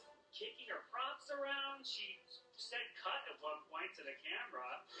 She was kicking her props around. She said "cut" at one point to the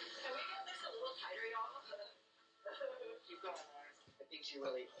camera. Can we get this a little tighter, y'all? Keep going, Lars. I think she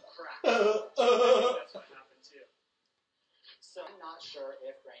really cracked. I think that's what happened too. So I'm not sure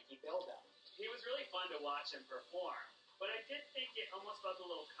if Frankie billed them. He was really fun to watch him perform, but I did think it almost felt a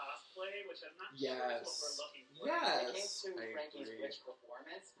little cosplay, which I'm not sure is what we're looking for. When it came Yes. to I Frankie's agree. witch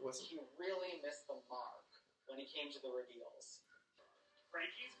performance, Was- he really missed the mark when he came to the reveals.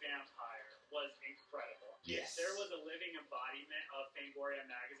 Frankie's vampire was incredible. Yes. If there was a living embodiment of Fangoria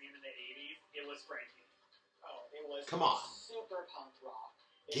magazine in the 80s, it was Frankie. Oh, it was Come on. super punk rock.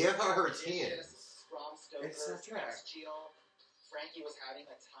 It Give was her her ridiculous. Bram Stoker, It's a drag. Steel. Frankie was having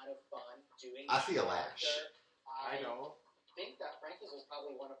a ton of fun doing I that see a lash. character. I know. think that Frankie's was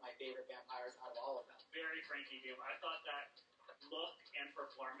probably one of my favorite vampires out of all of them. Very Frankie Doom. I thought that look and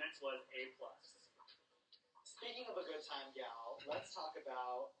performance was A+. Speaking of a good time gal, let's talk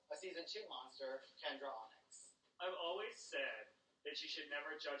about a season 2 monster, Kendra Onyx. I've always said that you should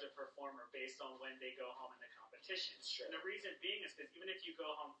never judge a performer based on when they go home in the competition. Sure. And the reason being is because even if you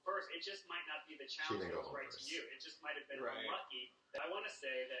go home first, it just might not be the challenge didn't that go was home right first. to you. It just might have been Right. unlucky. I want to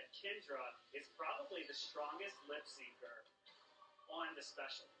say that Kendra is probably the strongest lip syncer on the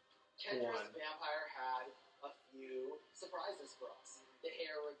special. Kendra's One. vampire had a few surprises for us. The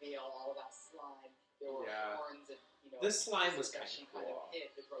hair reveal, all of that slime. There were Yeah. horns and This slime was that kinda she kind cool. of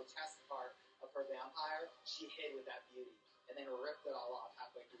hid the grotesque part of her vampire. She hid with that beauty, and then ripped it all off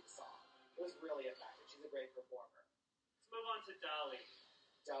halfway through the song. It was really effective. She's a great performer. Let's move on to Dolly.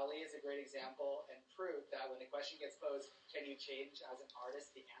 Dolly is a great example and proof that when the question gets posed, can you change as an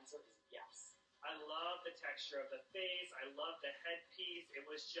artist? The answer is yes. I love the texture of the face. I love the headpiece. It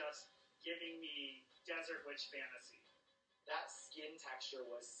was just giving me Desert Witch fantasy. That skin texture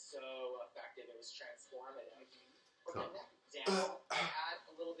was so effective. It was transformative. From the Huh. neck down, I had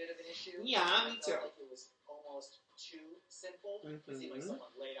a little bit of an issue. Yeah, I me felt too. like it was almost too simple. It seemed like Mhm.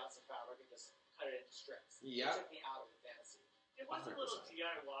 someone laid out some fabric and just cut it into strips. Yeah. It took me out of the fantasy. It was a little 100%.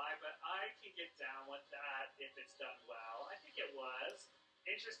 DIY, but I can get down with that if it's done well. I think it was.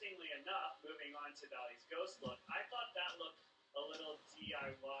 Interestingly enough, moving on to Dolly's ghost look, I thought that looked a little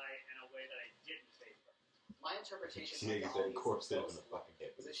DIY in a way that I didn't favor. My interpretation Yeah, you of said Dolly's corpse in ghost the look fucking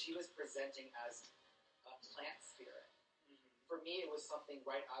head. was that she was presenting as a plant spirit. Mm-hmm. For me, it was something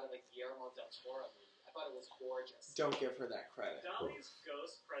right out of a Guillermo del Toro movie. I thought it was gorgeous. Don't give her that credit. Dolly's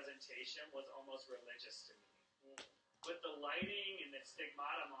ghost presentation was almost religious to me. With the lighting and the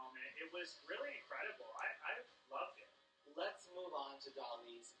stigmata moment, it was really incredible. I loved it. Let's move on to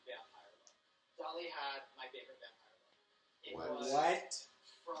Dolly's vampire look. Dolly had my favorite vampire look. It What? was What?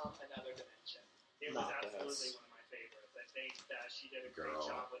 from another dimension. It was Not absolutely this. one of my favorites. I think that she did a great Girl,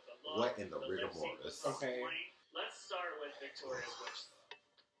 job with the look. what in the rigor lip sync mortis? was on Okay. point. Let's start with Victoria's witch look.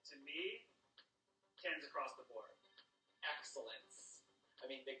 To me, Ken's across the board. Excellence. I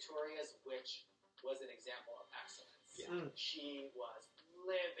mean, Victoria's witch was an example of excellence. Yeah. Mm. She was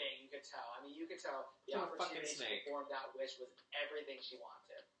living. You could tell. I mean, you could tell the What a fucking opportunity to snake. perform that witch was everything she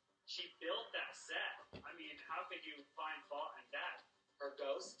wanted. She built that set. I mean, how could you find fault in that? Her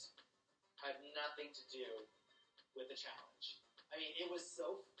ghost had nothing to do with the challenge. I mean, it was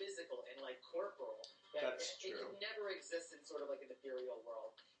so physical and like corporal that That's it true. could never exist in sort of like an ethereal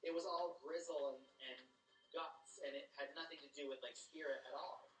world. It was all grizzle and guts, and it had nothing to do with like spirit at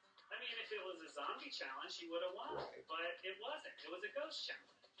all. I mean, if it was a zombie challenge, he would have won. Right. But it wasn't. It was a ghost challenge.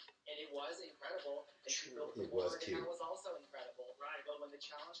 And it was incredible. And she built It the was board, cute. and that was also incredible. Right. But when the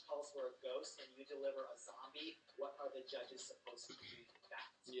challenge calls for a ghost and you deliver a zombie, what are the judges supposed to do with that?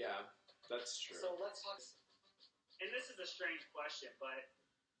 Yeah, that's true. So let's talk. And this is a strange question, but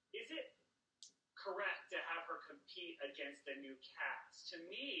is it correct to have her compete against the new cast? To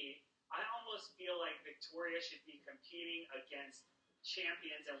me, I almost feel like Victoria should be competing against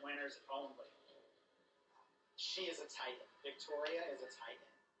champions and winners only. She is a titan. Victoria is a titan.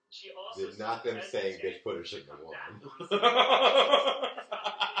 She also Did not them seems saying hesitant Bitch Putter to shouldn't have come won. back on stage.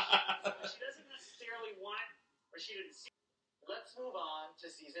 She doesn't necessarily want, or she didn't see. Let's move on to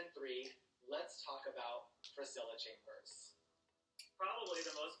season 3. Let's talk about Priscilla Chambers. Probably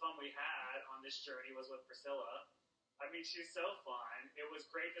the most fun we had on this journey was with Priscilla. I mean, she's so fun. It was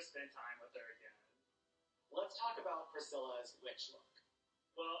great to spend time with her again. Let's talk about Priscilla's witch look.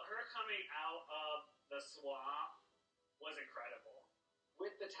 Well, her coming out of the swamp was incredible.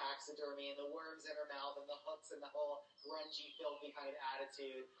 With the taxidermy and the worms in her mouth and the hooks and the whole grungy, filthy kind of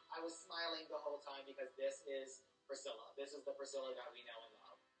attitude, I was smiling the whole time because this is Priscilla. This is the Priscilla that we know and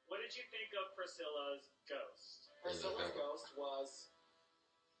love. What did you think of Priscilla's ghost? Priscilla's ghost was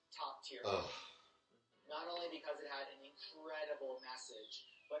top tier. Ugh. Not only because it had an incredible message,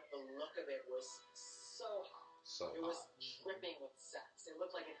 but the look of it was so hot. So It was hot. dripping with sex. It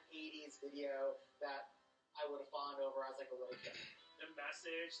looked like an 80s video that I would have fawned over as like a little kid. The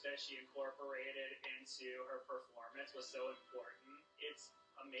message that she incorporated into her performance was so important. It's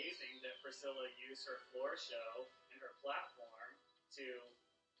amazing that Priscilla used her floor show and her platform to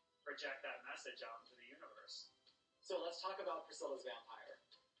project that message out into the universe. So let's talk about Priscilla's vampire.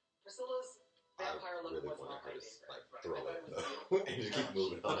 Priscilla's vampire I look really was wanted not her my to favorite. like Right. throw I thought it it was though, beautiful. and just keep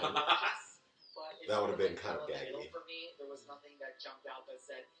moving on. But it That sort would have been like kind of fell in the middle gaggy. for me. There was nothing that jumped out that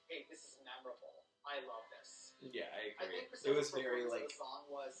said, "Hey, this is memorable. I love this." Yeah, I I agree. think It was Priscilla's very performance of like the song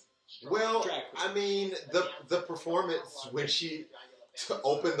was strong. Well, Drag queen. I mean, the performance when she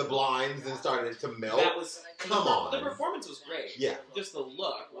opened the blinds and started to melt. that was Come on. The performance was great. Yeah. Just the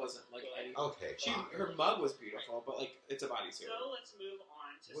look wasn't like anything. Okay, fine. Her mug was beautiful, but like it's a bodysuit. So let's move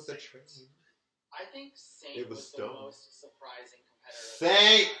on to With the Saint. train. I think Saint It was was the stoned. most surprising competitor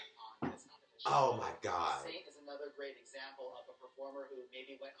Saint! on this competition. Oh my god. Saint is another great example of a performer who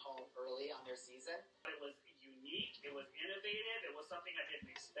maybe went home early on their season. It was unique, it was innovative, it was something I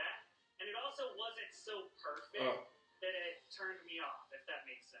didn't expect, and it also wasn't so perfect Oh. that it turned me off, if that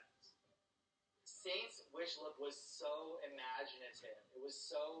makes sense. Saint's witch look was so imaginative. It was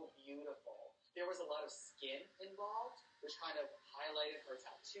so beautiful. There was a lot of skin involved, which kind of highlighted her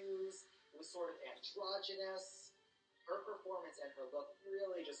tattoos. It was sort of androgynous. Her performance and her look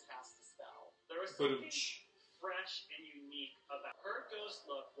really just cast a spell. There was something Ba-dum-tsh. fresh and unique about her ghost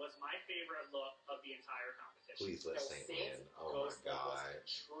look. Was my favorite look of the entire competition. Please let No, Saint Saint's win. Oh my ghost look was god.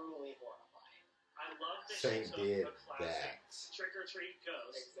 truly horrifying. I love that Saint she took did the classic that. trick or treat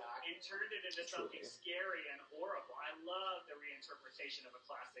ghost Exactly. and turned it into something Truly. scary and horrible. I love the reinterpretation of a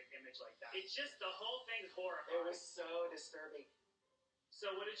classic image like that. It's just the whole thing's horrifying. It was so disturbing. So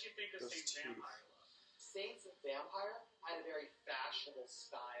what did you think of Those Saint's teeth. vampire look? Saint's vampire had a very fashionable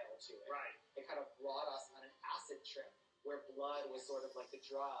style to it. Right. It kind of brought us on an acid trip where blood was sort of like the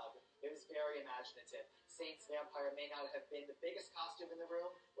drug. It was very imaginative. Saint's vampire may not have been the biggest costume in the room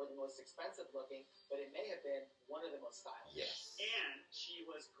or the most expensive looking, but it may have been one of the most stylish. Yes. And she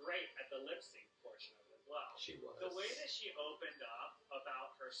was great at the lip sync portion of it as well. She was. The way that she opened up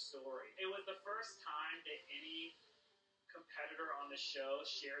about her story, it was the first time that any competitor on the show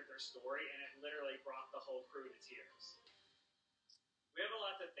shared their story, and it literally brought the whole crew to tears. We have a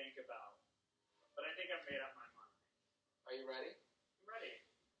lot to think about, but I think I've made up my mind. Are you ready? I'm ready.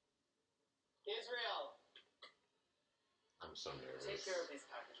 Israel, I'm so nervous. take care of these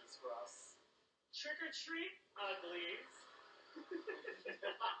packages for us. Trick or treat, uglies.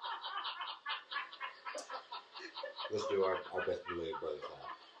 Let's do our best Blue Brothers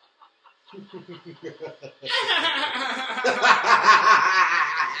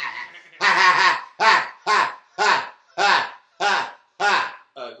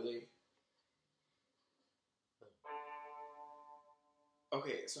Ugly.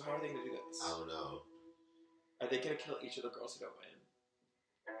 Okay, so how are they gonna do this? I don't know. Are they gonna kill each of the girls who don't win?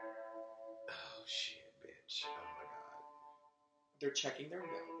 Oh shit, bitch. Oh my god. They're checking their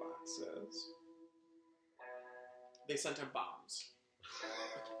mailboxes. They sent him bombs.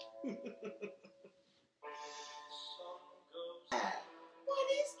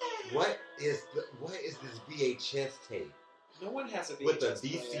 What is this VHS tape No one has a VHS with the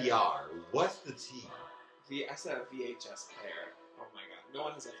player. VCR? What's the T? I said a VHS player. Oh my god. No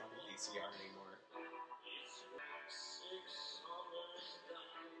one has a fucking VCR anymore.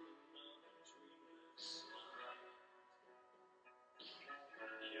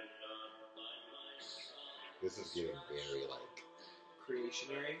 This is getting very like.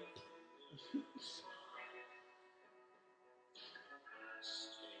 Creationary.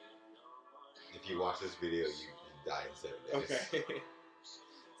 If you watch this video, you die in 7 days. Okay.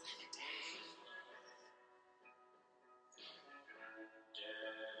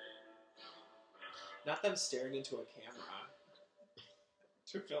 Not them staring into a camera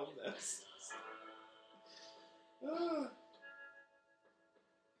to film this. So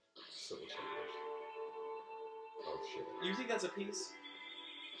shit. Oh shit. You think that's a piece?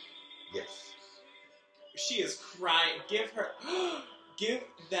 Yes. She is crying. Give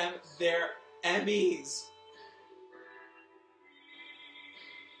them their Emmys.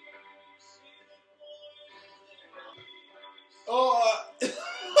 Oh,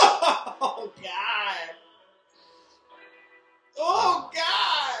 oh God. Oh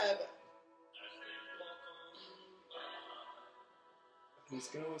God. Who's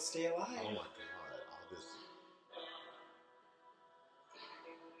gonna stay alive? Oh my god. All this.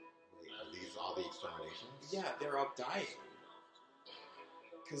 Wait, are these all the exterminations? Yeah, they're all dying.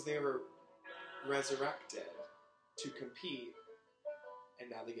 Because they were resurrected to compete, and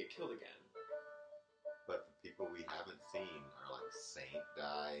now they get killed again. But the people we haven't seen are like Saint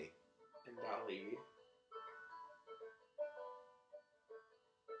Die. And Dali.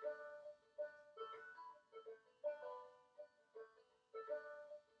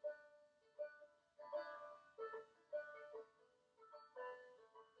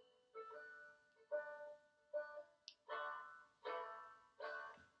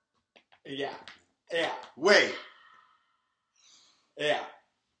 Yeah. Yeah. Wait! Yeah.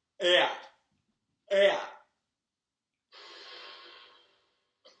 Yeah. Yeah.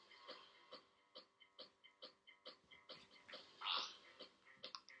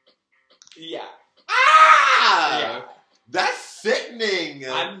 Yeah. Ah! Yeah. That's sickening!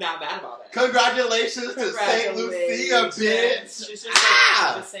 I'm not mad about it. Congratulations to Saint Lucia, bitch! She's just,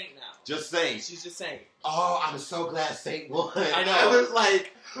 Ah! just Saint now. Just Saint. She's just Saint. Oh, I'm so glad Saint won. I know. I was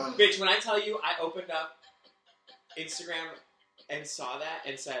like, Bitch, when I tell you I opened up Instagram and saw that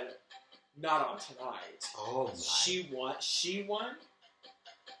and said, not on tonight. oh my. She won.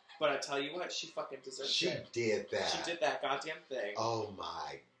 But I tell you what, she fucking deserved She it. did that. She did that goddamn thing. Oh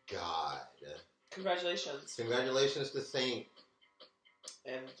my god. Congratulations. Congratulations to Saint.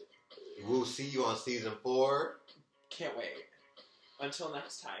 And We'll see you on season 4. can't wait. Until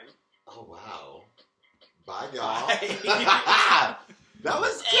next time. Oh wow. Bye y'all. Bye. That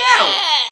was cute.